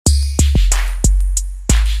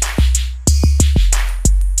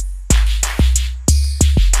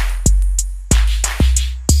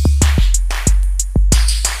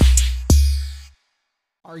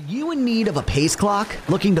Are you in need of a pace clock?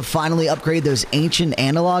 Looking to finally upgrade those ancient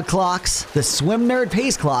analog clocks? The Swim Nerd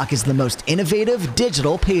Pace Clock is the most innovative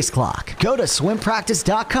digital pace clock. Go to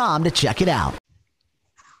swimpractice.com to check it out.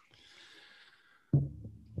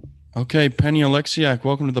 Okay, Penny Oleksiak,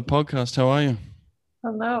 welcome to the podcast. How are you?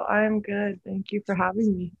 Hello, I'm good. Thank you for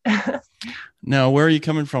having me. Now, where are you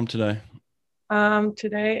coming from today?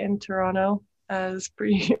 Today in Toronto, as per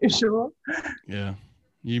usual. Yeah.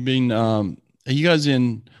 You've been, are you guys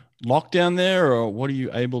in lockdown there, or what are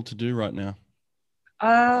you able to do right now?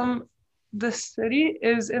 The city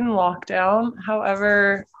is in lockdown.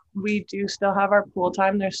 However, we do still have our pool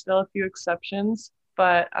time. There's still a few exceptions,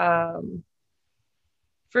 but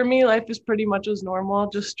for me, life is pretty much as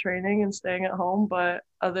normal, just training and staying at home. But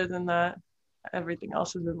other than that, everything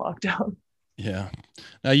else is in lockdown. Yeah.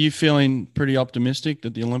 Are you feeling pretty optimistic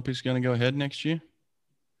that the Olympics are going to go ahead next year?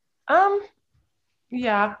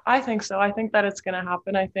 Yeah, I think so. I think that it's going to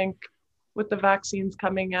happen. I think with the vaccines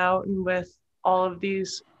coming out and with all of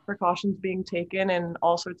these precautions being taken in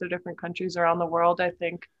all sorts of different countries around the world, I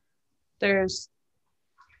think there's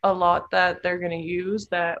a lot that they're going to use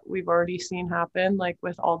that we've already seen happen, like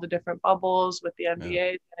with all the different bubbles, with the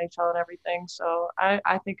NBA, the NHL, and everything. So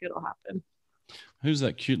I think it'll happen. Who's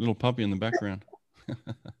that cute little puppy in the background?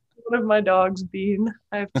 One of my dogs, Bean.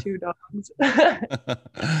 I have two dogs.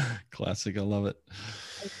 Classic. I love it.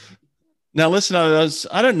 Now, listen,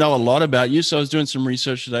 I don't know a lot about you, so I was doing some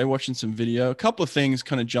research today, watching some video. A couple of things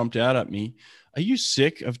kind of jumped out at me. Are you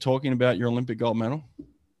sick of talking about your Olympic gold medal?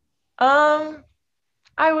 I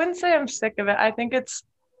wouldn't say I'm sick of it. I think it's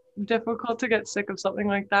difficult to get sick of something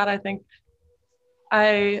like that. I think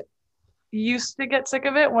I used to get sick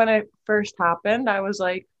of it when it first happened. I was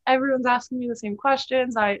like, everyone's asking me the same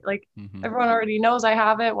questions. Everyone already knows I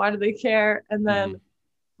have it. Why do they care? And then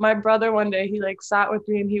my brother one day, he sat with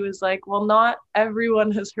me and he was like, well, not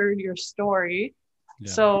everyone has heard your story.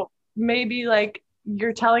 Yeah. So maybe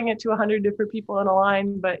you're telling it to 100 different people in a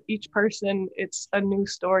line, but each person, it's a new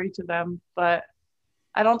story to them. But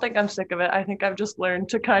I don't think I'm sick of it. I think I've just learned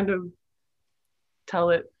to kind of tell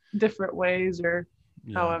it different ways or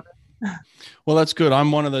however. Well, that's good.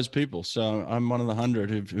 I'm one of those people. So I'm one of the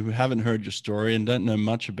 100 who haven't heard your story and don't know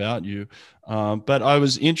much about you. But I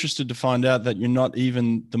was interested to find out that you're not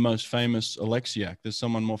even the most famous Oleksiak. There's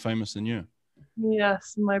someone more famous than you.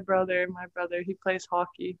 Yes, my brother, he plays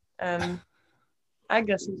hockey. And I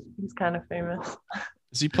guess he's kind of famous.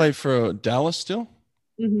 Does he play for Dallas still?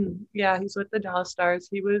 Mm-hmm. Yeah, he's with the Dallas Stars.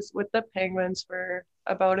 He was with the Penguins for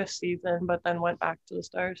about a season, but then went back to the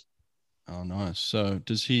Stars. Oh, nice. So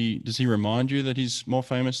does he remind you that he's more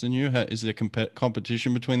famous than you? Is there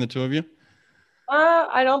competition between the two of you?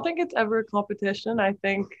 I don't think it's ever a competition. I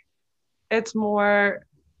think it's more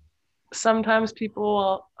sometimes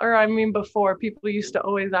before people used to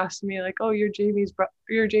always ask me oh, you're Jamie's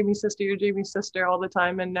sister all the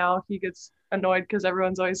time. And now he gets annoyed because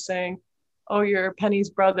everyone's always saying, oh, you're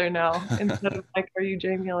Penny's brother now, instead of are you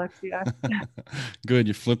Jamie Oleksiak? Good.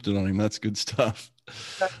 You flipped it on him. That's good stuff.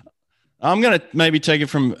 I'm going to maybe take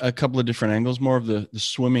it from a couple of different angles, more of the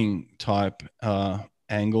swimming type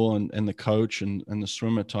angle and the coach and the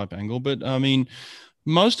swimmer type angle. But I mean,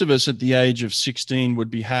 most of us at the age of 16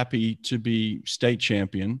 would be happy to be state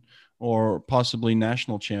champion or possibly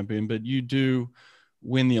national champion, but you do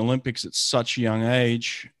win the Olympics at such a young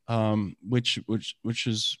age, which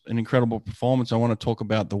is an incredible performance. I want to talk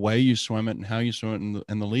about the way you swim it and how you swim it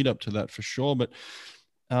and the lead up to that for sure. But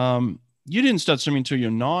you didn't start swimming until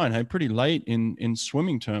you're 9, hey? Pretty late in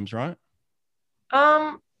swimming terms, right?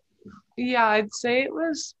 Yeah, I'd say it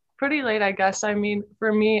was pretty late, I guess. I mean,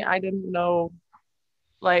 for me, I didn't know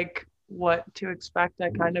what to expect.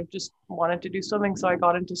 I kind of just wanted to do swimming, so I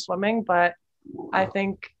got into swimming. But I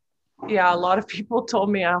think, a lot of people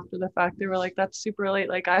told me after the fact, they were like, that's super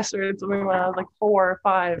late. I started swimming when I was 4 or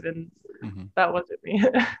 5, and that wasn't me.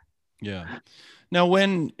 Yeah. Now,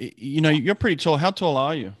 when, you're pretty tall, how tall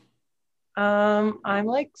are you? I'm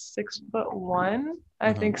 6'1".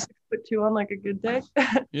 I think 6'2" on a good day.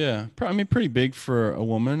 Yeah, I mean, pretty big for a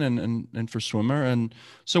woman and for swimmer. And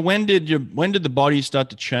so, when did the body start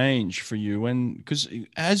to change for you? Because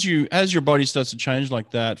as your body starts to change like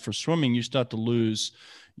that for swimming, you start to lose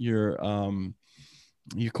your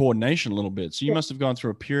coordination a little bit. So you must have gone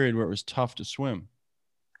through a period where it was tough to swim.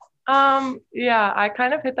 Yeah, I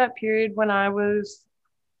kind of hit that period when I was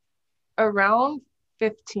around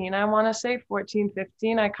 15, I want to say 14,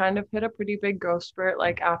 15. I kind of hit a pretty big growth spurt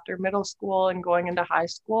after middle school and going into high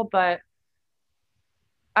school. But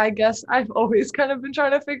I guess I've always kind of been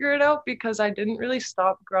trying to figure it out because I didn't really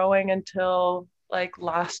stop growing until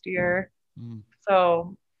last year.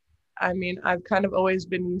 So I mean, I've kind of always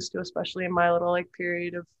been used to, especially in my little like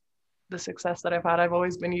period of the success that I've had, I've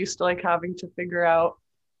always been used to like having to figure out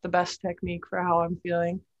the best technique for how I'm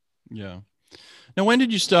feeling. Yeah. Now, when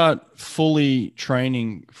did you start fully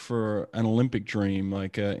training for an Olympic dream?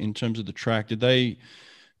 Like in terms of the track, did they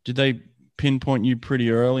pinpoint you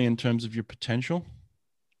pretty early in terms of your potential?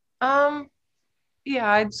 Um,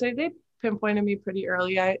 yeah, I'd say they pinpointed me pretty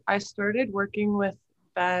early. I started working with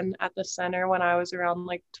Ben at the center when I was around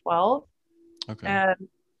like 12. Okay. And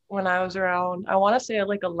when I was around, I want to say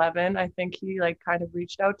like 11, I think he like kind of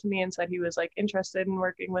reached out to me and said he was like interested in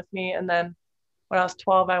working with me. And then when I was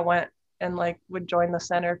 12, I went and like would join the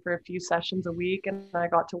center for a few sessions a week. And I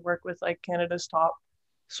got to work with like Canada's top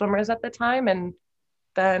swimmers at the time. And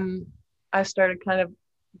then I started kind of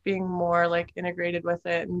being more like integrated with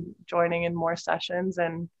it and joining in more sessions.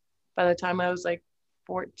 And by the time I was like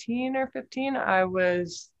 14 or 15, I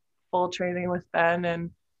was full training with Ben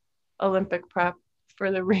and Olympic prep for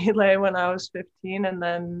the relay when I was 15, and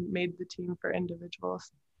then made the team for individuals.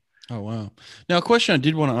 Oh, wow. Now, a question I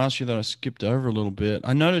did want to ask you that I skipped over a little bit.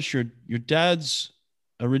 I noticed your dad's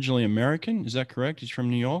originally American. Is that correct? He's from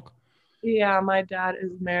New York. Yeah, my dad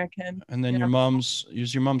is American. And then Yeah.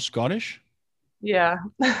 is your mom Scottish? Yeah.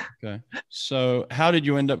 Okay. So how did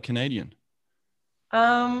you end up Canadian?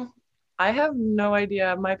 Um, I have no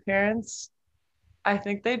idea. My parents, I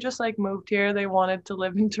think they just like moved here. They wanted to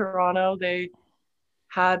live in Toronto. They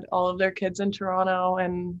had all of their kids in Toronto,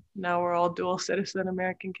 and now we're all dual citizen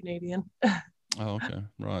American Canadian. Oh, okay.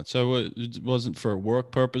 Right. So it wasn't for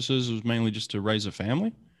work purposes. It was mainly just to raise a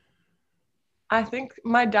family. I think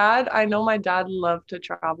my dad, I know my dad loved to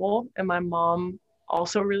travel, and my mom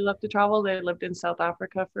also really loved to travel. They lived in South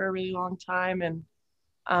Africa for a really long time, and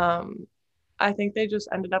um, I think they just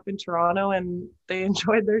ended up in Toronto and they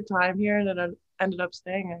enjoyed their time here and it ended up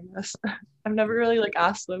staying, I guess. I've never really like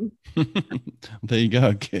asked them. There you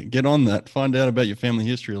go. Get on that. Find out about your family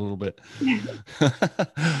history a little bit.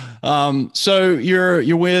 So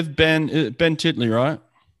you're with Ben Titley, right?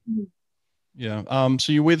 Yeah.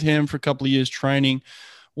 So you're with him for a couple of years training.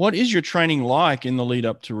 What is your training like in the lead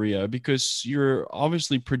up to Rio? Because you're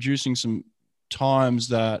obviously producing some times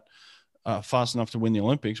that are fast enough to win the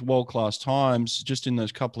Olympics, world-class times just in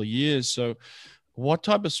those couple of years. So what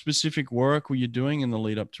type of specific work were you doing in the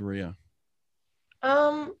lead up to Rio?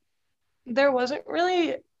 Um, there wasn't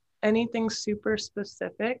really anything super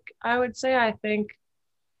specific, I would say. I think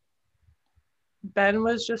Ben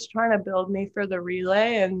was just trying to build me for the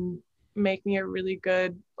relay and make me a really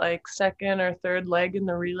good like second or third leg in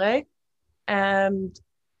the relay. And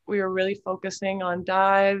we were really focusing on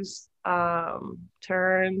dives,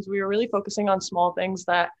 turns. We were really focusing on small things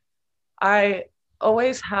that I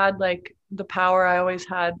always had like the power. I always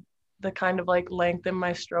had the kind of like length in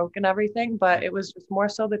my stroke and everything, but it was just more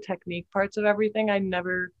so the technique parts of everything I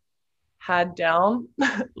never had down.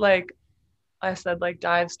 Like I said, like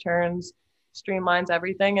dives, turns, streamlines,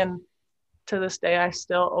 everything. And to this day, I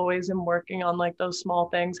still always am working on like those small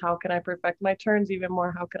things. How can I perfect my turns even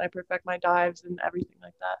more? How can I perfect my dives and everything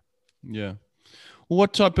like that? Yeah.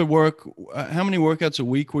 What type of work, how many workouts a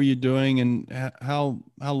week were you doing and how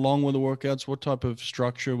long were the workouts? What type of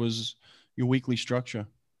structure was your weekly structure?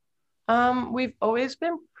 We've always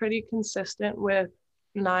been pretty consistent with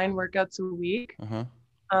 9 workouts a week.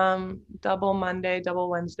 Uh-huh. Double Monday, double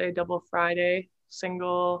Wednesday, double Friday,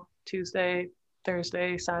 single Tuesday,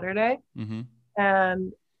 Thursday, Saturday. Mm-hmm.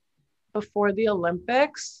 And before the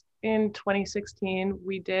Olympics in 2016,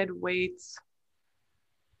 we did weights,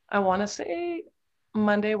 I want to say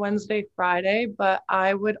Monday, Wednesday, Friday, but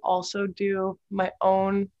I would also do my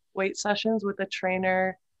own weight sessions with a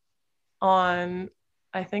trainer on,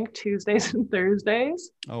 I think, Tuesdays and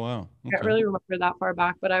Thursdays. Oh, wow. I can't Okay. really remember that far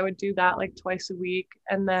back, but I would do that like twice a week.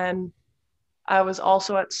 And then I was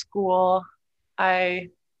also at school. I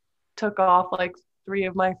took off like 3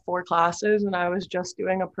 of my 4 classes and I was just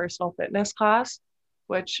doing a personal fitness class,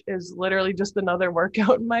 which is literally just another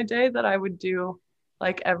workout in my day that I would do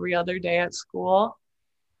like every other day at school.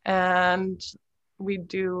 And we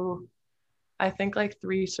do, I think, like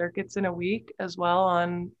 3 circuits in a week as well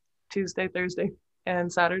on Tuesday, Thursday,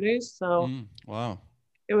 and Saturdays. So Wow.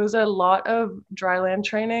 it was a lot of dry land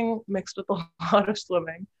training mixed with a lot of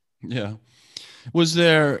swimming. Yeah. Was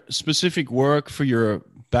there specific work for your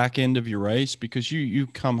back end of your race? Because you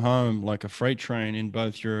come home like a freight train in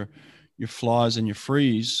both your flies and your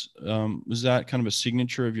frees. Was that kind of a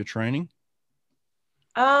signature of your training?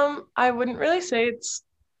 I wouldn't really say it's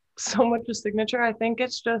so much a signature. I think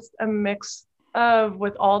it's just a mix of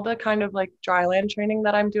with all the kind of like dry land training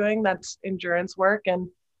that I'm doing, that's endurance work, and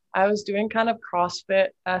I was doing kind of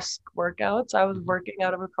CrossFit-esque workouts. I was working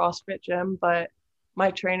out of a CrossFit gym, but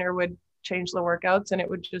my trainer would change the workouts and it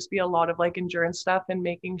would just be a lot of like endurance stuff and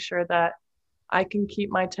making sure that I can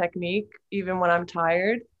keep my technique even when I'm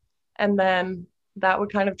tired. And then that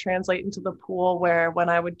would kind of translate into the pool where when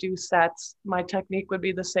I would do sets, my technique would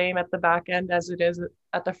be the same at the back end as it is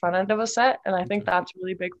at the front end of a set. And I think that's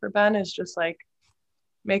really big for Ben, is just like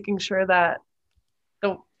making sure that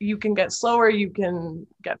you can get slower, you can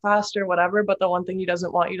get faster, whatever. But the one thing he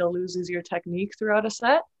doesn't want you to lose is your technique throughout a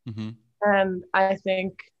set. Mm-hmm. And I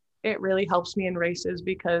think it really helps me in races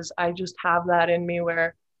because I just have that in me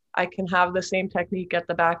where I can have the same technique at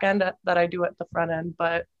the back end that I do at the front end.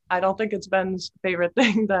 But I don't think it's Ben's favorite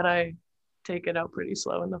thing that I take it out pretty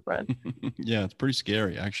slow in the front. Yeah, it's pretty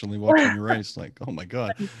scary actually watching your race. Like, oh my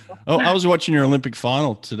God. Oh, I was watching your Olympic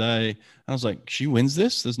final today. I was like, she wins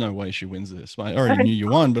this? There's no way she wins this. I already knew you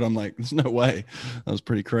won, but I'm like, there's no way. That was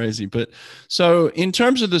pretty crazy. But so in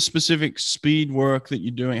terms of the specific speed work that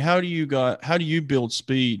you're doing, how do you build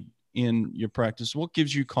speed in your practice? What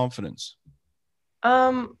gives you confidence?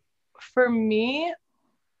 For me,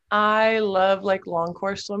 I love like long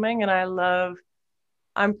course swimming, and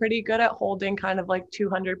I'm pretty good at holding kind of like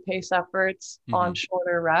 200 pace efforts on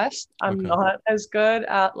shorter rest. I'm not as good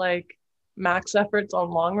at like max efforts on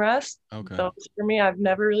long rest. Okay. Those for me, I've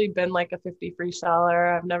never really been like a 50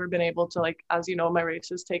 freestyler. I've never been able to, like, as you know, my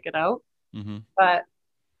races take it out. But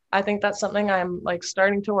I think that's something I'm like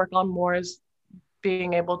starting to work on more, is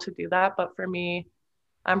being able to do that. But for me,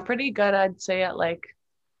 I'm pretty good, I'd say, at like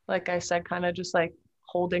I said, kind of just like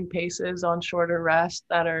holding paces on shorter rest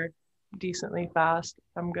that are decently fast.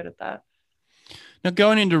 I'm good at that. Now,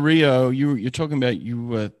 going into Rio, you're talking about you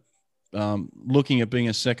were looking at being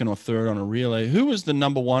a second or third on a relay. Who was the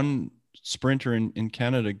number one sprinter in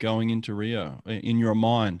Canada going into Rio in your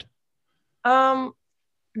mind?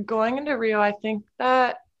 Going into Rio, I think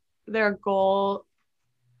that their goal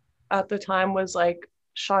at the time was like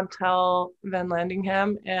Chantal Van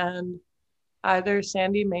Landingham and either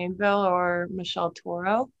Sandy Mainville or Michelle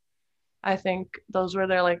Toro. I think those were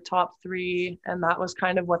their like top three, and that was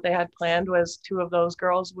kind of what they had planned, was two of those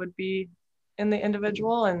girls would be in the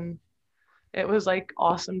individual. And it was like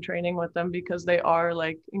awesome training with them because they are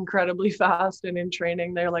like incredibly fast, and in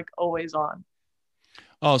training they're like always on.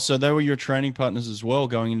 Oh, so they were your training partners as well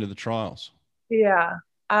going into the trials? Yeah.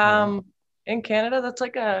 In Canada, that's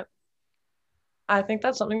like I think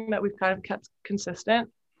that's something that we've kind of kept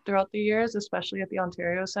consistent throughout the years, especially at the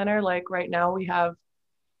Ontario Center. Like right now we have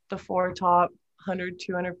the 4 top 100,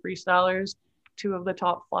 200 freestylers, 2 of the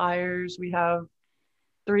top flyers. We have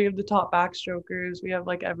 3 of the top backstrokers. We have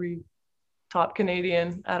like every top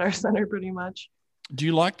Canadian at our center pretty much. Do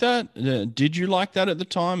you like that? Did you like that at the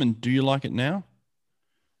time, and do you like it now?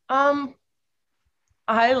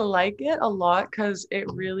 I like it a lot because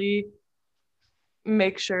it really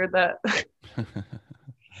makes sure that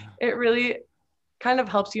it really kind of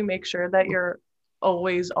helps you make sure that you're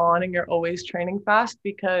always on and you're always training fast,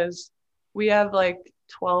 because we have like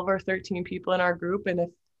 12 or 13 people in our group, and if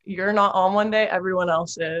you're not on one day, everyone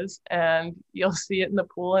else is, and you'll see it in the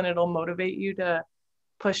pool and it'll motivate you to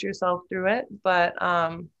push yourself through it. But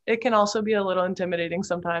it can also be a little intimidating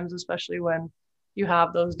sometimes, especially when you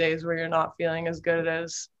have those days where you're not feeling as good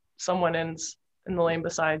as someone in the lane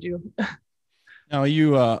beside you. Now, are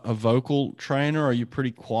you a vocal trainer? Are you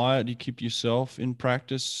pretty quiet? Do you keep yourself in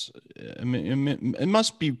practice? I mean, it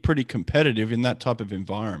must be pretty competitive in that type of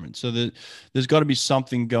environment. So there's got to be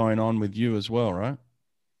something going on with you as well, right?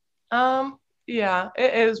 Yeah,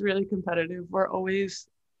 it is really competitive. We're always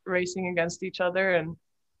racing against each other and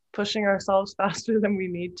pushing ourselves faster than we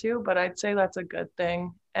need to, but I'd say that's a good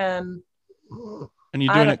thing. And you're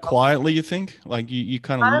doing it quietly, you think? Like you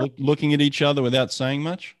kind of looking at each other without saying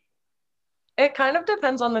much? It kind of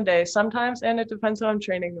depends on the day sometimes, and it depends who I'm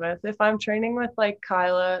training with. If I'm training with like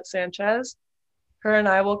Kyla Sanchez, her and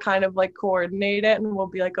I will kind of like coordinate it, and we'll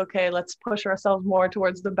be like, okay, let's push ourselves more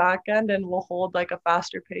towards the back end, and we'll hold like a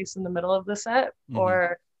faster pace in the middle of the set.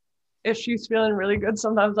 Or if she's feeling really good,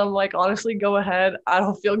 sometimes I'm like, honestly, go ahead. I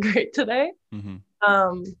don't feel great today.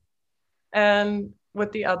 And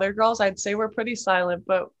with the other girls, I'd say we're pretty silent,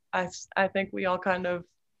 but I think we all kind of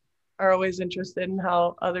are always interested in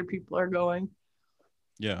how other people are going.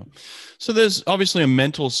 Yeah. So there's obviously a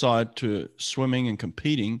mental side to swimming and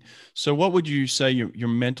competing. So what would you say your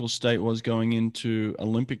mental state was going into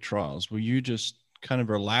Olympic trials? Were you just kind of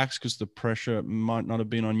relaxed because the pressure might not have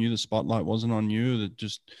been on you, the spotlight wasn't on you, that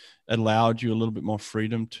just allowed you a little bit more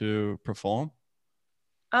freedom to perform?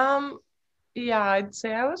 Yeah, I'd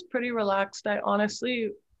say I was pretty relaxed. I honestly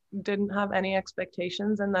didn't have any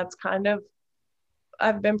expectations, and that's kind of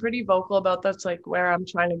I've been pretty vocal about that's like where I'm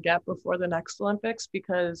trying to get before the next Olympics,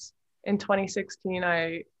 because in 2016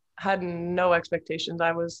 I had no expectations.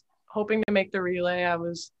 I was hoping to make the relay. I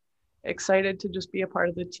was excited to just be a part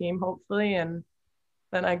of the team, hopefully. And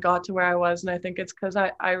then I got to where I was. And I think it's because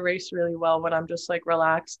I race really well when I'm just like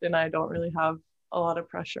relaxed and I don't really have a lot of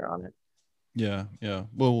pressure on it. Yeah, yeah.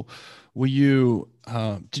 Well, were you?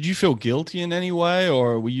 Did you feel guilty in any way,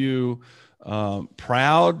 or were you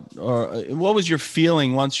proud, or what was your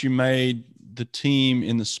feeling once you made the team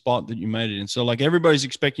in the spot that you made it in? So, like, everybody's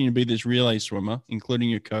expecting you to be this relay swimmer, including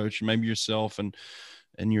your coach, maybe yourself, and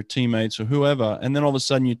your teammates or whoever, and then all of a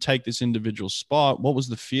sudden you take this individual spot. What was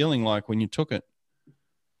the feeling like when you took it?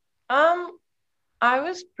 I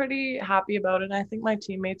was pretty happy about it. I think my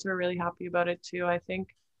teammates were really happy about it too. I think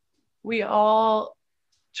we all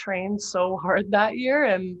trained so hard that year,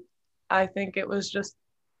 and I think it was just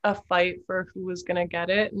a fight for who was going to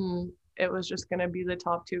get it, and it was just going to be the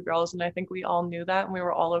top two girls, and I think we all knew that and we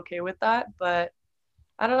were all okay with that. But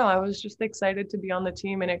I don't know, I was just excited to be on the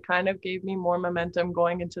team, and it kind of gave me more momentum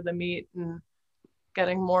going into the meet and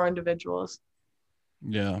getting more individuals.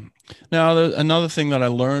 Yeah. Now, another thing that I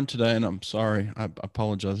learned today, and I'm sorry, I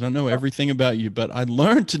apologize. I don't know everything about you, but I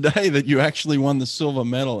learned today that you actually won the silver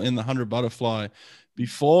medal in the 100 butterfly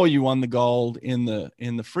before you won the gold in the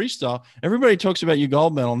freestyle. Everybody talks about your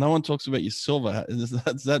gold medal. No one talks about your silver.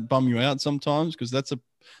 Does that bum you out sometimes? Because it's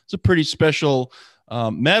a pretty special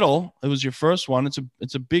medal. It was your first one.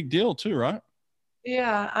 It's a big deal too, right?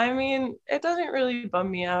 Yeah, I mean, it doesn't really bum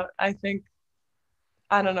me out. I think,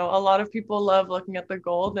 I don't know, a lot of people love looking at the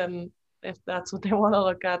gold, and if that's what they want to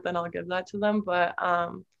look at, then I'll give that to them. But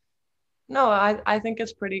no, I think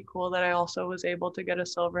it's pretty cool that I also was able to get a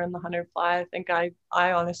silver in the 100 fly. I think I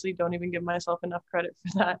honestly don't even give myself enough credit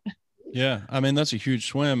for that. Yeah, I mean, that's a huge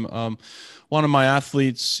swim. One of my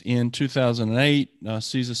athletes in 2008,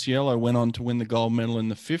 Cesar Cielo, went on to win the gold medal in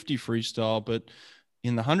the 50 freestyle, but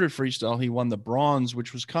in the 100 freestyle, he won the bronze,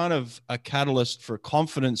 which was kind of a catalyst for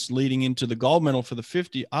confidence leading into the gold medal for the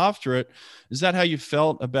 50 after it. Is that how you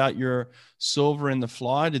felt about your silver in the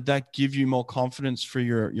fly? Did that give you more confidence for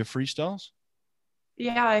your freestyles?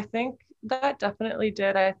 Yeah, I think that definitely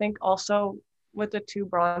did. I think also with the two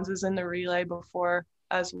bronzes in the relay before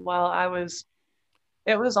as well,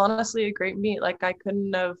 it was honestly a great meet. Like, I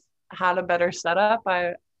couldn't have had a better setup.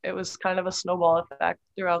 It was kind of a snowball effect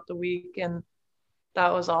throughout the week, and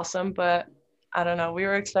that was awesome. But I don't know, we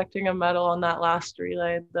were expecting a medal on that last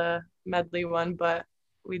relay, the medley one, but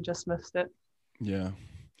we just missed it. Yeah.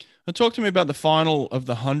 Now talk to me about the final of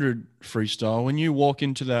the 100 freestyle. When you walk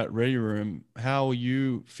into that ready room, how are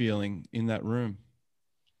you feeling in that room?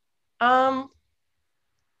 Um,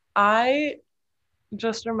 I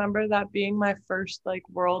just remember that being my first like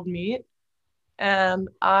world meet, and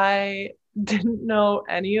I didn't know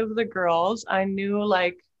any of the girls. I knew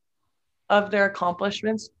like of their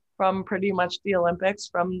accomplishments from pretty much the Olympics,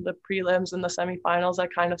 from the prelims and the semifinals. I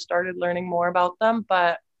kind of started learning more about them,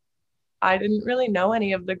 but I didn't really know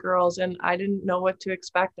any of the girls and I didn't know what to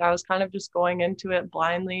expect. I was kind of just going into it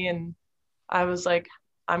blindly, and I was like,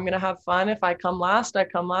 I'm going to have fun. If I come last, I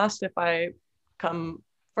come last. If I come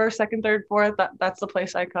first, second, third, fourth, that's the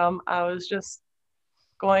place I come. I was just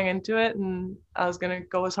going into it, and I was going to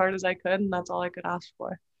go as hard as I could, and that's all I could ask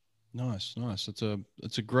for. Nice, nice.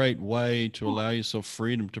 It's a great way to allow yourself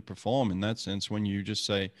freedom to perform in that sense. When you just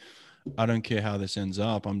say, I don't care how this ends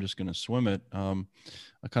up, I'm just going to swim it.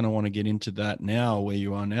 I kind of want to get into that now, where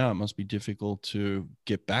you are now. It must be difficult to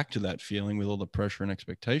get back to that feeling with all the pressure and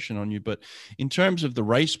expectation on you. But in terms of the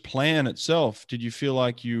race plan itself, did you feel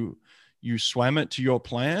like you swam it to your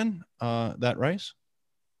plan, that race?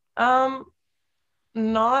 Not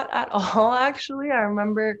at all, actually. I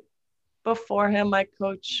remember beforehand, my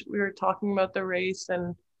coach, we were talking about the race,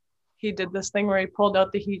 and he did this thing where he pulled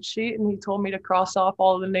out the heat sheet and he told me to cross off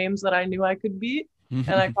all the names that I knew I could beat. And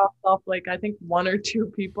I crossed off like, I think one or two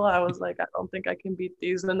people. I was like, I don't think I can beat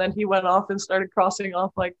these. And then he went off and started crossing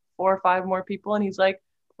off like 4 or 5 more people. And he's like,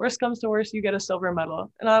 worst comes to worst, you get a silver medal.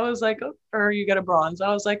 And I was like, oh, or you get a bronze.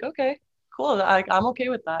 I was like, okay, cool. I'm okay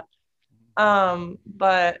with that.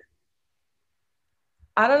 But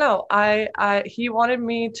I don't know. He wanted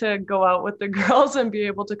me to go out with the girls and be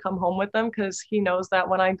able to come home with them, because he knows that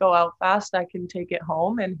when I go out fast, I can take it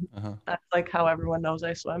home. And that's like how everyone knows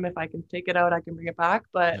I swim. If I can take it out, I can bring it back.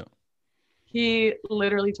 But he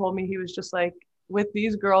literally told me, he was just like, with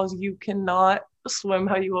these girls, you cannot swim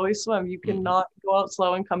how you always swim. You cannot go out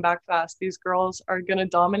slow and come back fast. These girls are going to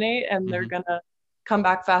dominate, and they're going to come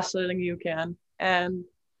back faster than you can. And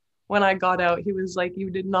when I got out, he was like, "You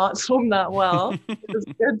did not swim that well. It was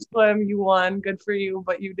a good swim. You won. Good for you,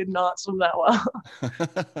 but you did not swim that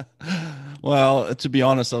well." Well, to be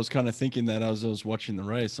honest, I was kind of thinking that as I was watching the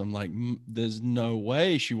race. I'm like, there's no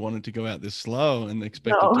way she wanted to go out this slow and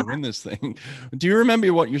expected No. to win this thing. Do you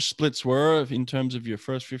remember what your splits were in terms of your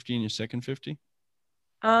first 50 and your second 50?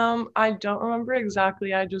 I don't remember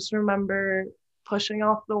exactly. I just remember pushing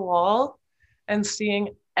off the wall and seeing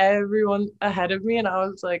everyone ahead of me, and I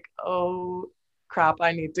was like, "Oh crap,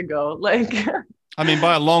 I need to go." Like, I mean,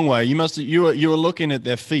 by a long way. You were looking at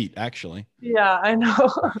their feet, actually. yeah, I know.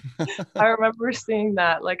 I remember seeing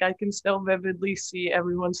that. Like, I can still vividly see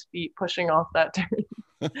everyone's feet pushing off that turn.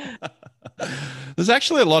 There's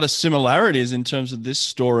actually a lot of similarities in terms of this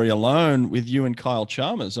story alone with you and Kyle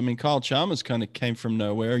Chalmers. I mean, Kyle Chalmers kind of came from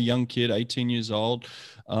nowhere, a young kid, 18 years old,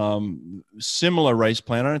 similar race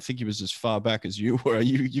plan. I don't think he was as far back as you were.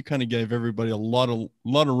 You kind of gave everybody a lot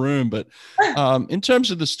of room. But in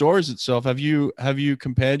terms of the stories itself, have you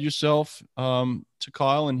compared yourself to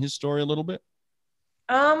Kyle and his story a little bit?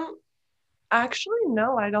 Actually,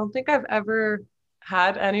 no, I don't think I've ever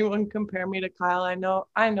had anyone compare me to Kyle. I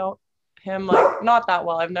know him like not that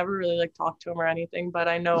well. I've never really like talked to him or anything, but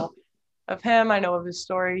I know of him. I know of his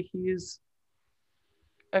story. He's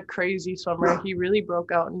a crazy swimmer. He really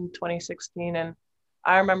broke out in 2016, and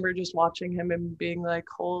I remember just watching him and being like,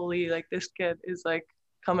 holy, like this kid is like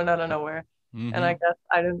coming out of nowhere. Mm-hmm. And I guess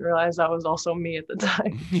I didn't realize that was also me at the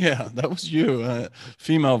time. Yeah, that was you,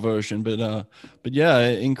 female version, but yeah,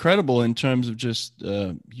 incredible in terms of just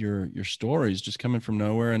your stories just coming from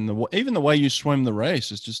nowhere, and even the way you swim the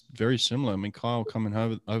race is just very similar. I mean, Kyle coming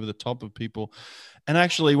over the top of people, and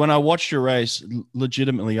actually, when I watched your race,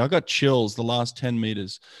 legitimately, I got chills the last 10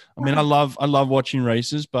 meters. I mean, I love watching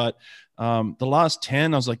races, but the last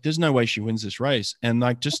 10, I was like, there's no way she wins this race, and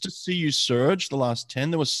like just to see you surge the last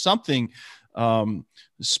 10, there was something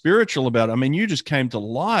spiritual about it. I mean, you just came to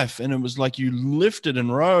life, and it was like you lifted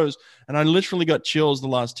and rose, and I literally got chills the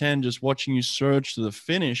last 10 just watching you surge to the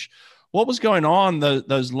finish. What was going on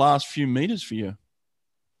those last few meters for you?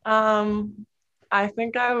 I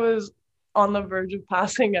think I was on the verge of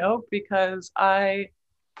passing out because I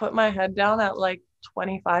put my head down at like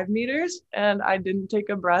 25 meters and I didn't take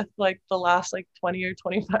a breath like the last like 20 or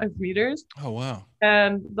 25 meters. Oh, wow.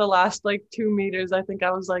 And the last like 2 meters, I think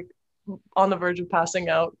I was like on the verge of passing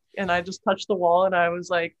out, and I just touched the wall, and I was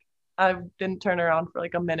like, I didn't turn around for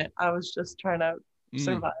like a minute. I was just trying to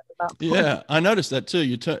survive at that point. Yeah, I noticed that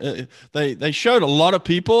too. They showed a lot of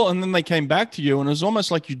people, and then they came back to you, and it was almost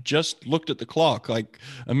like you just looked at the clock like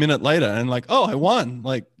a minute later, and like, oh, I won.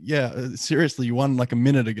 Like, yeah, seriously, you won like a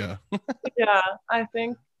minute ago. Yeah, I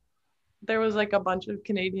think there was like a bunch of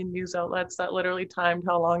Canadian news outlets that literally timed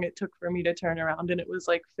how long it took for me to turn around, and it was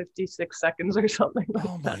like 56 seconds or something like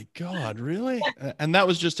Oh that. my God, really? And that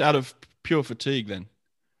was just out of pure fatigue then?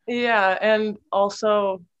 Yeah, and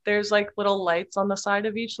also there's like little lights on the side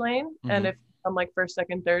of each lane, and Mhm. if I'm like first,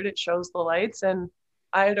 second, third, it shows the lights. And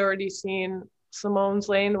I had already seen Simone's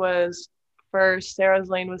lane was first, Sarah's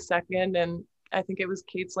lane was second, and I think it was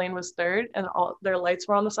Kate's lane was third, and all their lights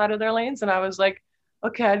were on the side of their lanes. And I was like,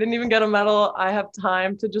 okay, I didn't even get a medal. I have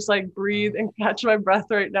time to just like breathe and catch my breath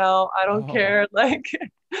right now. I don't care. Like,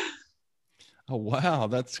 Oh, wow,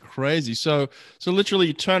 that's crazy. So literally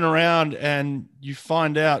you turn around and you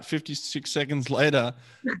find out 56 seconds later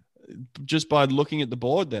just by looking at the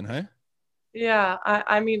board then, hey? yeah,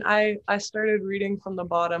 I mean, I started reading from the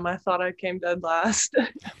bottom. I thought I came dead last.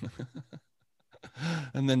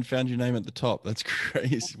 And then found your name at the top. That's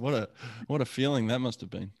crazy. What a feeling that must have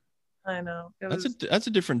been. I know. That's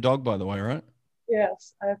a different dog, by the way, right?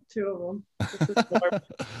 Yes, I have two of them. This is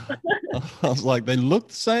I was like, they look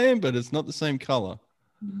the same, but it's not the same color.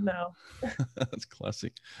 No, That's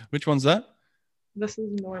classic. Which one's that? this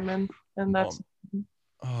is Norman, and that's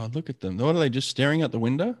Oh, look at them. What are they, just staring out the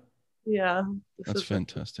window? yeah. That's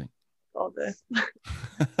fantastic. All day.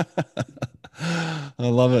 I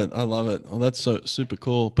love it. I love it. Well, that's so super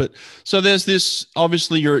cool. But so there's this,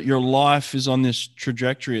 obviously your life is on this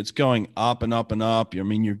trajectory. It's going up and up and up. I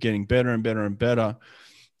mean, you're getting better and better and better.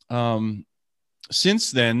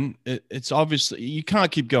 Since then, it's obviously, you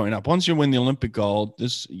can't keep going up. Once you win the Olympic gold,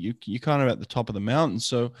 you kind of at the top of the mountain.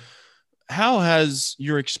 So how has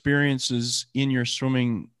your experiences in your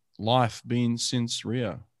swimming life been since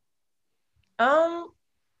Rio?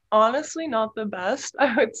 Honestly, not the best,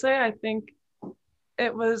 I would say. I think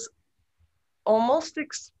it was almost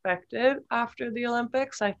expected after the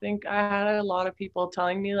Olympics. I think I had a lot of people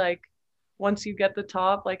telling me like once you get the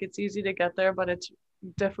top, like it's easy to get there, but it's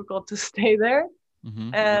difficult to stay there.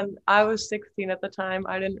 Mm-hmm. And I was 16 at the time.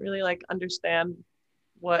 I didn't really like understand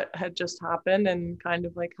what had just happened and kind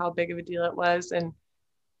of like how big of a deal it was. And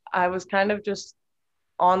I was kind of just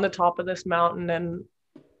on the top of this mountain, and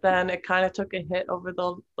then it kind of took a hit over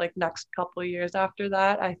the like next couple of years after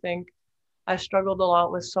that. I think I struggled a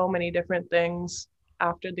lot with so many different things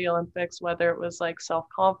after the Olympics, whether it was like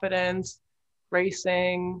self-confidence,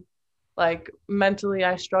 racing, like mentally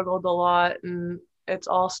I struggled a lot, and it's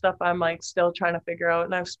all stuff I'm like still trying to figure out.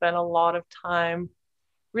 And I've spent a lot of time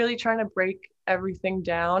really trying to break everything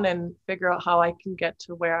down and figure out how I can get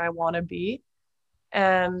to where I want to be.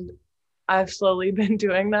 And I've slowly been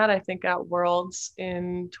doing that. I think at Worlds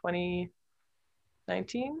in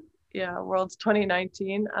 2019, Worlds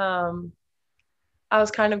 2019, I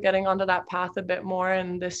was kind of getting onto that path a bit more.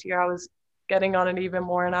 And this year I was getting on it even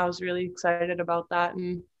more, and I was really excited about that.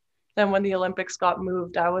 And then when the Olympics got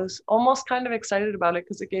moved, I was almost kind of excited about it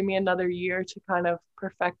because it gave me another year to kind of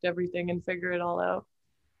perfect everything and figure it all out.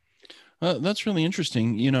 That's really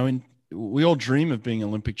interesting. And we all dream of being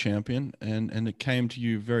Olympic champion, and it came to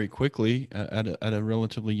you very quickly at a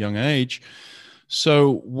relatively young age.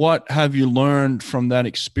 So what have you learned from that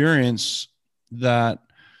experience that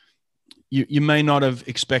you may not have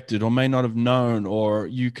expected or may not have known, or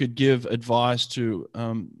you could give advice to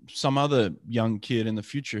some other young kid in the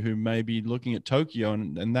future who may be looking at Tokyo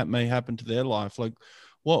and that may happen to their life? Like,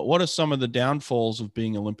 what are some of the downfalls of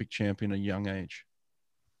being Olympic champion at a young age?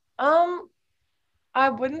 I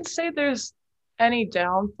wouldn't say there's any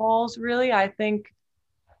downfalls really. I think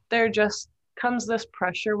there just comes this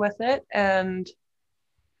pressure with it, and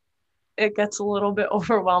it gets a little bit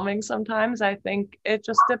overwhelming sometimes. I think it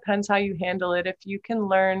just depends how you handle it. If you can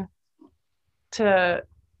learn to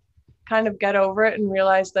kind of get over it and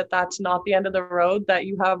realize that that's not the end of the road, that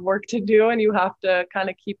you have work to do and you have to kind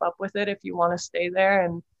of keep up with it if you want to stay there.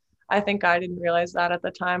 And I think I didn't realize that at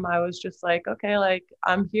the time. I was just like, okay, like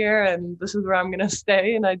I'm here and this is where I'm going to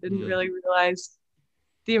stay. And I didn't really realize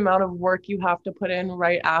the amount of work you have to put in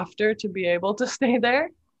right after to be able to stay there.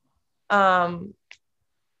 And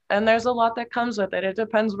there's a lot that comes with it. It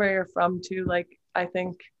depends where you're from too. Like, I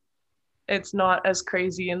think it's not as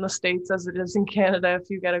crazy in the States as it is in Canada if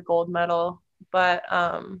you get a gold medal. But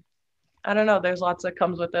I don't know, there's lots that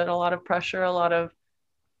comes with it. A lot of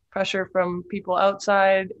pressure from people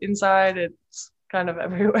outside, inside. It's kind of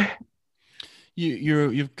everywhere.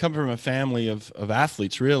 You've come from a family of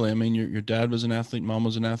athletes, really. I mean, your dad was an athlete, mom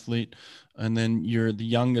was an athlete, and then you're the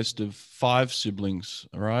youngest of 5 siblings,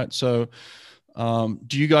 right? So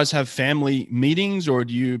do you guys have family meetings, or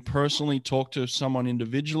do you personally talk to someone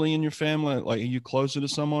individually in your family? Like, are you closer to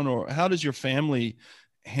someone, or how does your family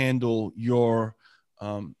handle your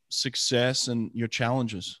success and your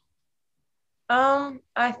challenges?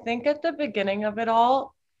 I think at the beginning of it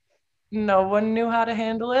all, no one knew how to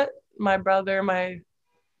handle it. My brother, my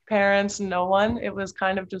parents, no one. It was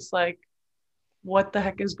kind of just like, what the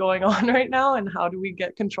heck is going on right now? And how do we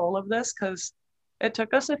get control of this? Because it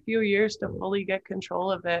took us a few years to fully get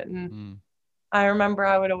control of it. And I remember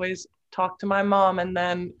I would always talk to my mom, and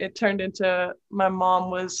then it turned into my mom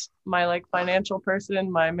was my like financial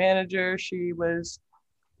person, my manager. She was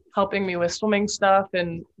helping me with swimming stuff,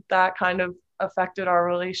 and that kind of affected our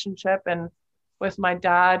relationship. And with my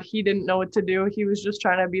dad, he didn't know what to do. He was just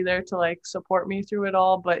trying to be there to like support me through it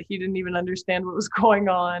all, but he didn't even understand what was going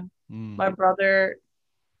on. My brother,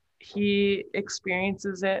 he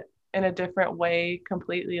experiences it in a different way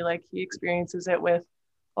completely. Like, he experiences it with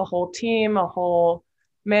a whole team, a whole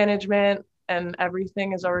management, and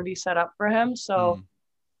everything is already set up for him. So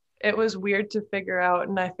it was weird to figure out.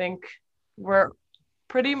 And I think we're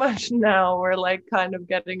pretty much now we're like kind of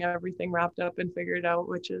getting everything wrapped up and figured out,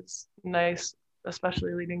 which is nice,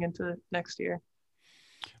 especially leading into next year.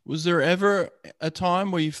 Was there ever a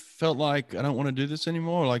time where you felt like, I don't want to do this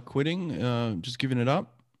anymore, like quitting, just giving it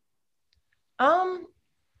up?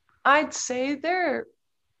 I'd say there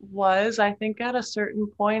was. I think at a certain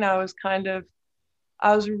point I was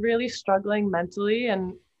really struggling mentally,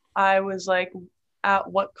 and I was like, at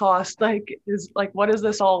what cost? What is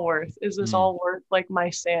this all worth? Is this all worth like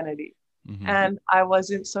my sanity? And I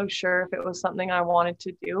wasn't so sure if it was something I wanted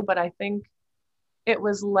to do, but I think it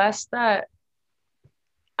was less that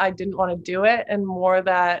I didn't want to do it and more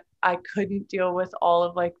that I couldn't deal with all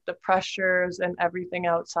of like the pressures and everything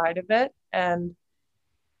outside of it. And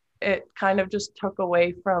it kind of just took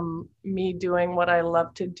away from me doing what I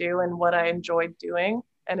love to do and what I enjoyed doing.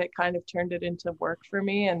 And it kind of turned it into work for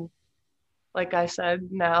me. And like I said,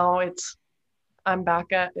 now it's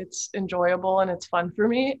enjoyable and it's fun for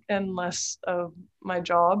me and less of my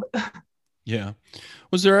job. Yeah.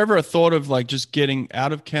 Was there ever a thought of like just getting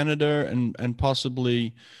out of Canada and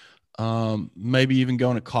possibly Maybe even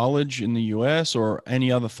going to college in the US, or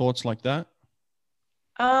any other thoughts like that?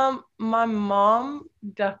 My mom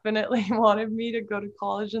definitely wanted me to go to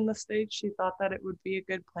college in the States. She thought that it would be a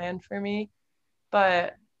good plan for me.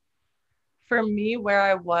 But for me, where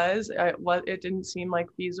I was, it didn't seem like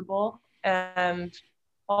feasible. And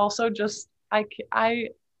also just I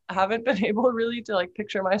haven't been able really to like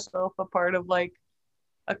picture myself a part of like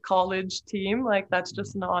a college team. Like that's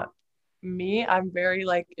just not me. I'm very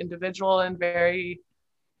like individual and very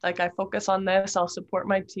like I focus on this. I'll support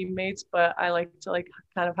my teammates, but I like to like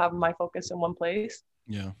kind of have my focus in one place.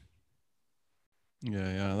 Yeah.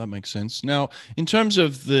 Yeah, that makes sense. Now, in terms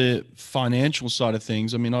of the financial side of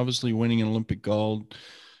things, I mean, obviously winning an Olympic gold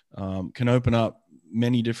can open up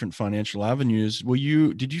many different financial avenues.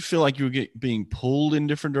 Did you feel like you were being pulled in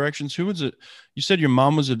different directions? Who was it? You said your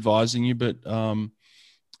mom was advising you, but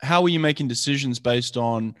how were you making decisions based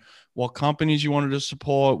on what companies you wanted to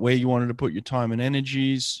support, where you wanted to put your time and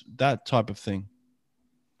energies, that type of thing?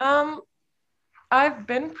 Um, I've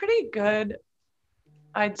been pretty good.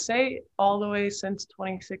 I'd say all the way since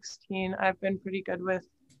 2016, I've been pretty good with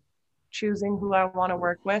choosing who I want to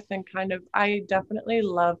work with and kind of I definitely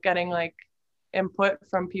love getting like input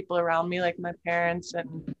from people around me, like my parents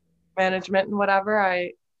and management and whatever.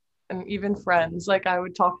 And even friends, like I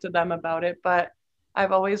would talk to them about it. But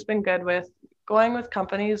I've always been good with going with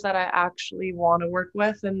companies that I actually want to work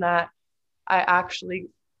with and that I actually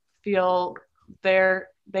feel they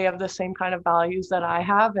have the same kind of values that I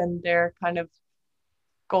have and their kind of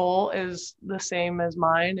goal is the same as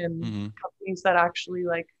mine and Mm-hmm. companies that actually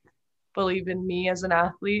like believe in me as an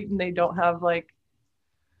athlete and they don't have like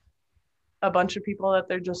a bunch of people that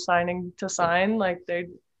they're just signing to sign like they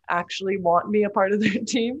actually want me a part of their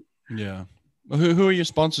team. Yeah. Well, who are your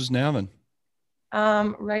sponsors now then?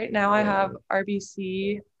 Right now I have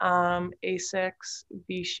RBC, Asics,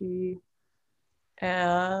 Vichy,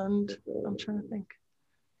 and I'm trying to think.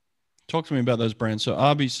 Talk to me about those brands. So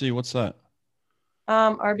RBC, what's that?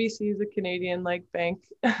 RBC is a Canadian like bank.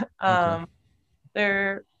 Okay. um,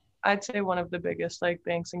 they're I'd say one of the biggest like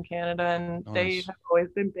banks in Canada, and they Nice. have always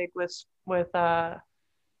been big with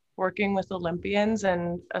working with Olympians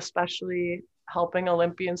and especially helping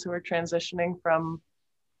Olympians who are transitioning from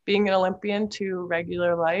being an Olympian to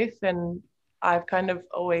regular life. And I've kind of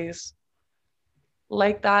always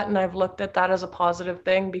liked that, and I've looked at that as a positive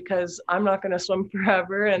thing because I'm not going to swim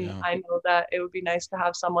forever, and Yeah. I know that it would be nice to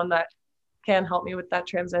have someone that can help me with that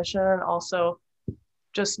transition and also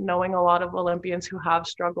just knowing a lot of Olympians who have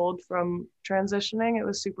struggled from transitioning, it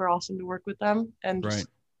was super awesome to work with them and Right. just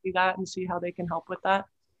see that and see how they can help with that.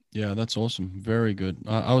 Yeah, that's awesome. Very good.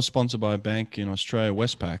 I was sponsored by a bank in Australia,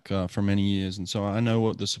 Westpac, for many years, and so I know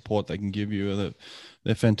what the support they can give you.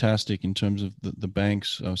 They're fantastic in terms of the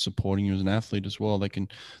banks supporting you as an athlete as well. They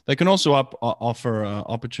can also offer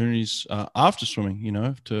opportunities after swimming,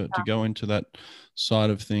 to go into that side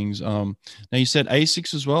of things. Now you said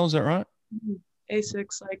Asics as well. Is that right? Yeah.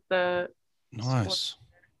 Asics, like the sport Nice.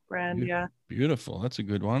 brand, yeah. Beautiful. That's a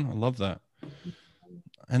good one. I love that.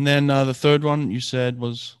 And then the third one you said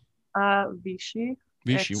was Vichy.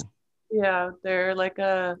 Vichy. It's yeah, they're like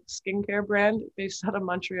a skincare brand based out of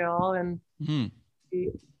Montreal, and Hmm.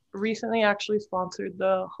 we recently actually sponsored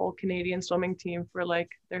the whole Canadian swimming team for like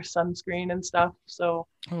their sunscreen and stuff. So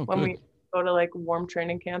Oh, when good. we go to like warm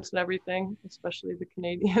training camps and everything, especially the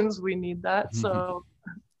Canadians, we need that. So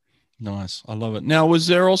Nice. I love it. Now, was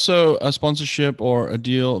there also a sponsorship or a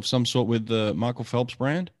deal of some sort with the Michael Phelps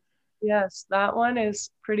brand? yes, that one is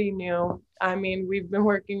pretty new. I mean, we've been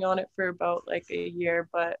working on it for about like a year,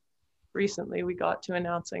 but recently we got to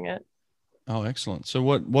announcing it. Oh, excellent. So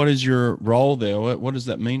what is your role there? What does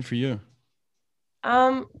that mean for you?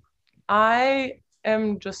 Um, I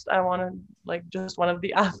am just I want to like just one of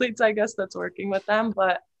the athletes, I guess, that's working with them,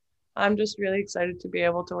 but I'm just really excited to be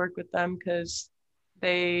able to work with them because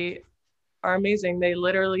they are amazing. They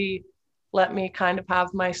literally let me kind of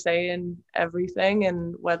have my say in everything,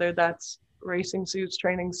 and whether that's racing suits,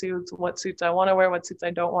 training suits, what suits I want to wear, what suits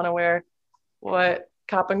I don't want to wear, what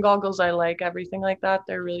cap and goggles I like, everything like that.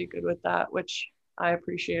 They're really good with that, which I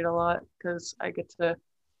appreciate a lot because I get to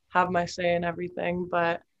have my say in everything.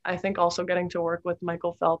 But I think also getting to work with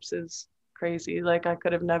Michael Phelps is crazy. Like I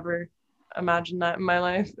could have never imagined that in my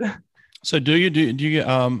life. So do you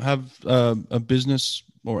have a business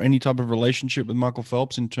or any type of relationship with Michael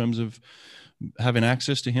Phelps in terms of having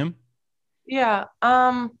access to him? Yeah,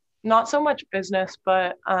 not so much business,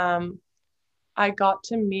 but I got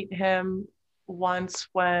to meet him once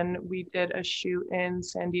when we did a shoot in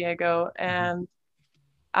San Diego, Mhm.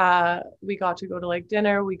 and we got to go to like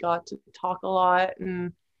dinner. We got to talk a lot,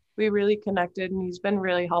 and we really connected, and he's been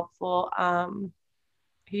really helpful.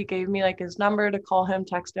 He gave me like his number to call him,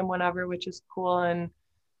 text him whenever, which is cool. And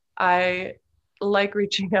I like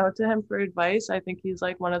reaching out to him for advice. I think he's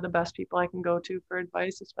like one of the best people I can go to for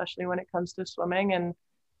advice, especially when it comes to swimming. And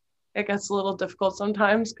it gets a little difficult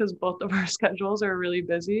sometimes because both of our schedules are really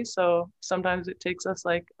busy. So sometimes it takes us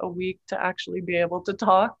like a week to actually be able to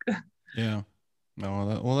talk. Yeah.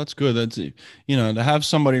 No, well, that's good. That's, to have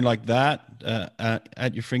somebody like that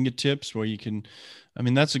at your fingertips where you can, I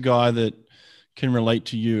mean, that's a guy that can relate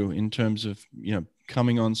to you in terms of,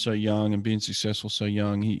 coming on so young and being successful so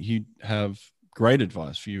young. He'd have great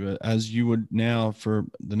advice for you, as you would now for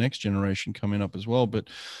the next generation coming up as well. But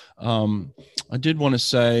I did want to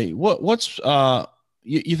say,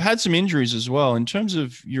 you've had some injuries as well. In terms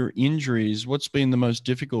of your injuries, what's been the most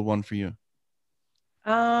difficult one for you?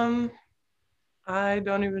 I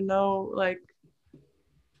don't even know like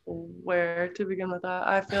where to begin with that.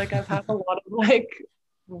 I feel like I've had a lot of like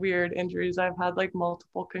weird injuries. I've had like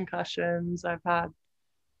multiple concussions. I've had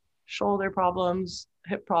shoulder problems,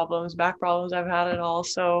 hip problems, back problems. I've had it all.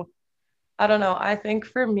 So I don't know. I think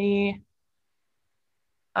for me,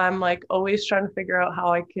 I'm like always trying to figure out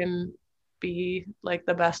how I can be like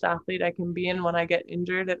the best athlete I can be. And when I get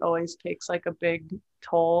injured, it always takes like a big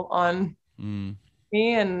toll on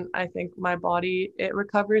me. And I think my body, it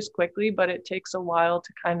recovers quickly, but it takes a while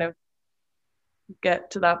to kind of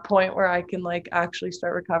get to that point where I can like actually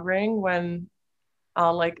start recovering, when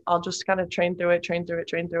I'll just kind of train through it.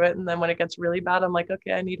 And then when it gets really bad, I'm like,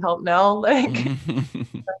 okay, I need help now. Like I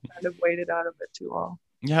kind of waited out a bit too long.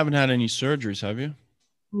 You haven't had any surgeries, have you?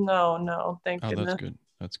 No, thank goodness. That's good.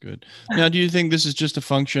 That's good. Now, do you think this is just a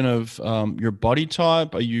function of your body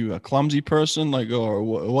type? Are you a clumsy person, like, or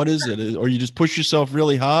what is it? Or you just push yourself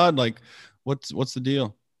really hard? Like, what's the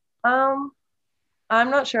deal? I'm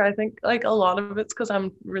not sure. I think like a lot of it's because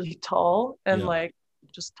I'm really tall, and like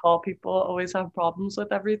just tall people always have problems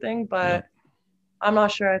with everything. But I'm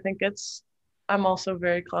not sure. I think I'm also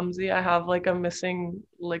very clumsy. I have like a missing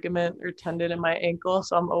ligament or tendon in my ankle,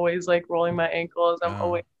 so I'm always like rolling my ankles. I'm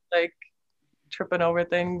always like tripping over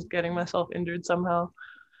things, getting myself injured somehow.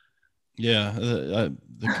 Yeah,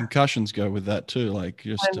 the concussions go with that too. Like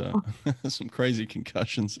just some crazy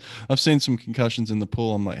concussions. I've seen some concussions in the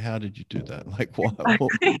pool. I'm like, how did you do that? Like, what?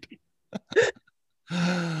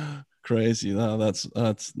 Crazy. No, that's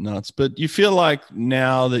nuts. But you feel like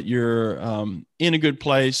now that you're in a good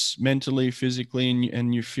place mentally, physically,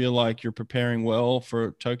 and you feel like you're preparing well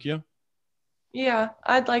for Tokyo? Yeah,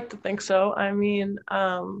 I'd like to think so. I mean,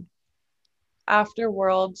 after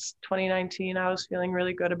Worlds 2019, I was feeling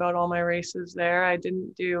really good about all my races there. I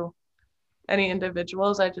didn't do any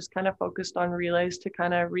individuals. I just kind of focused on relays to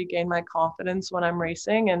kind of regain my confidence when I'm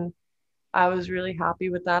racing. And I was really happy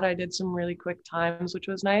with that. I did some really quick times, which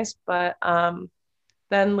was nice. But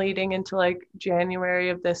then leading into like January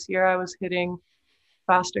of this year, I was hitting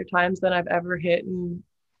faster times than I've ever hit in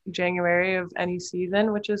January of any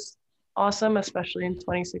season, which is awesome, especially in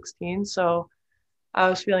 2016. So I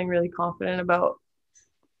was feeling really confident about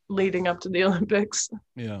leading up to the Olympics.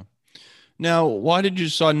 Yeah. Now, why did you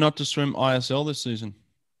decide not to swim ISL this season?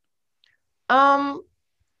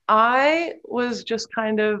 I was just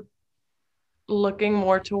kind of looking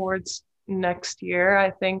more towards next year.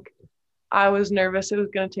 I think I was nervous it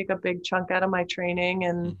was going to take a big chunk out of my training,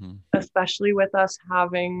 and especially with us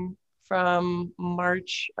having from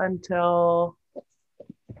March until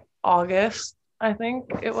August, I think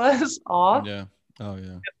it was off. Yeah. Oh,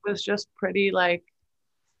 yeah. It was just pretty like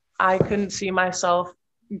I couldn't see myself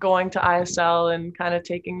going to ISL and kind of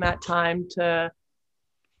taking that time to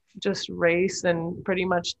just race and pretty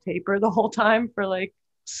much taper the whole time for like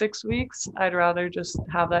 6 weeks. I'd rather just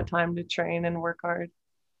have that time to train and work hard.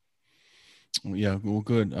 Yeah, well,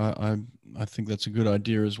 good. I think that's a good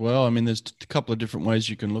idea as well. I mean, there's a couple of different ways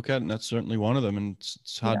you can look at it, and that's certainly one of them. And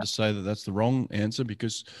it's hard to say that that's the wrong answer,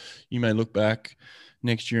 because you may look back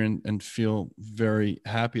next year and feel very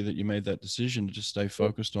happy that you made that decision to just stay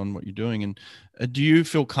focused on what you're doing. And do you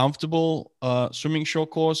feel comfortable swimming short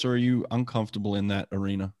course, or are you uncomfortable in that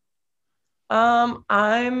arena?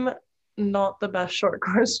 I'm not the best short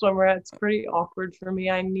course swimmer. It's pretty awkward for me.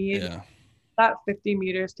 I need that 50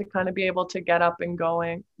 meters to kind of be able to get up and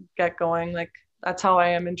get going. Like that's how I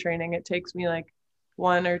am in training. It takes me like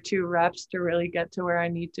 1 or 2 reps to really get to where I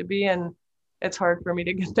need to be. And it's hard for me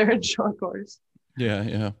to get there in short course.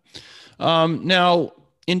 Yeah. Now,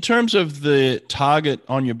 in terms of the target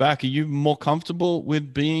on your back, are you more comfortable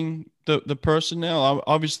with being the person now?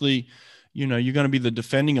 Obviously, you're going to be the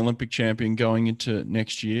defending Olympic champion going into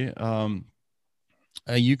next year. Are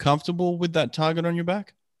you comfortable with that target on your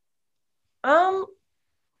back?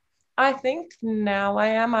 I think now I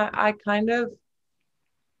am. I kind of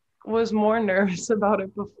was more nervous about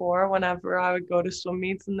it before whenever I would go to swim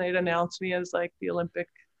meets and they'd announce me as like the Olympic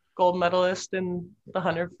gold medalist in the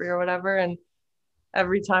 100 free or whatever. And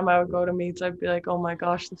every time I would go to meets, I'd be like, oh my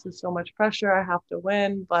gosh, this is so much pressure. I have to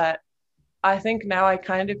win. But I think now I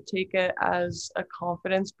kind of take it as a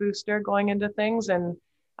confidence booster going into things. And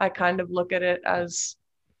I kind of look at it as,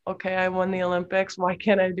 okay, I won the Olympics. Why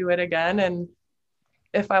can't I do it again? And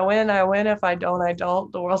if I win, I win. If I don't, I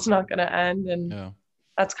don't. The world's not going to end. And Yeah.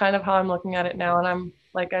 that's kind of how I'm looking at it now. And I'm,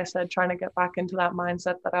 like I said, trying to get back into that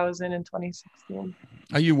mindset that I was in 2016.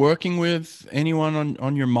 Are you working with anyone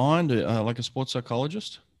on your mind, like a sports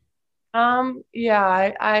psychologist?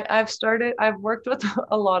 Yeah, I've worked with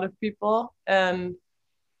a lot of people, and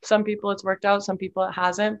some people it's worked out, some people it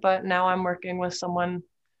hasn't, but now I'm working with someone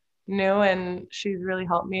new and she's really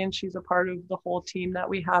helped me and she's a part of the whole team that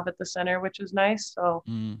we have at the center, which is nice. So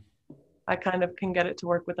I kind of can get it to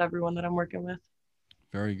work with everyone that I'm working with.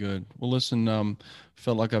 Very good. Well, listen,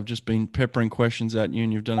 felt like I've just been peppering questions at you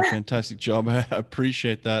and you've done a fantastic job. I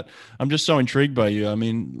appreciate that. I'm just so intrigued by you. I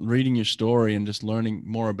mean, reading your story and just learning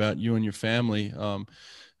more about you and your family,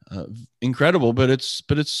 incredible, but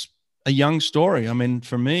it's a young story. I mean,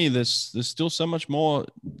 for me, there's still so much more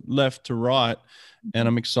left to write, and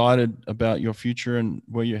I'm excited about your future and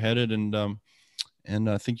where you're headed. And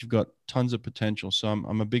I think you've got tons of potential. So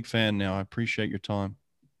I'm a big fan now. I appreciate your time.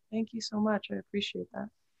 Thank you so much. I appreciate that.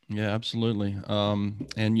 Yeah, absolutely.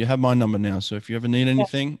 And you have my number now. So if you ever need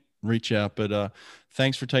anything, reach out. But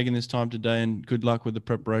thanks for taking this time today and good luck with the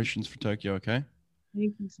preparations for Tokyo. Okay.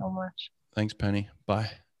 Thank you so much. Thanks, Penny.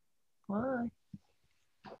 Bye. Bye.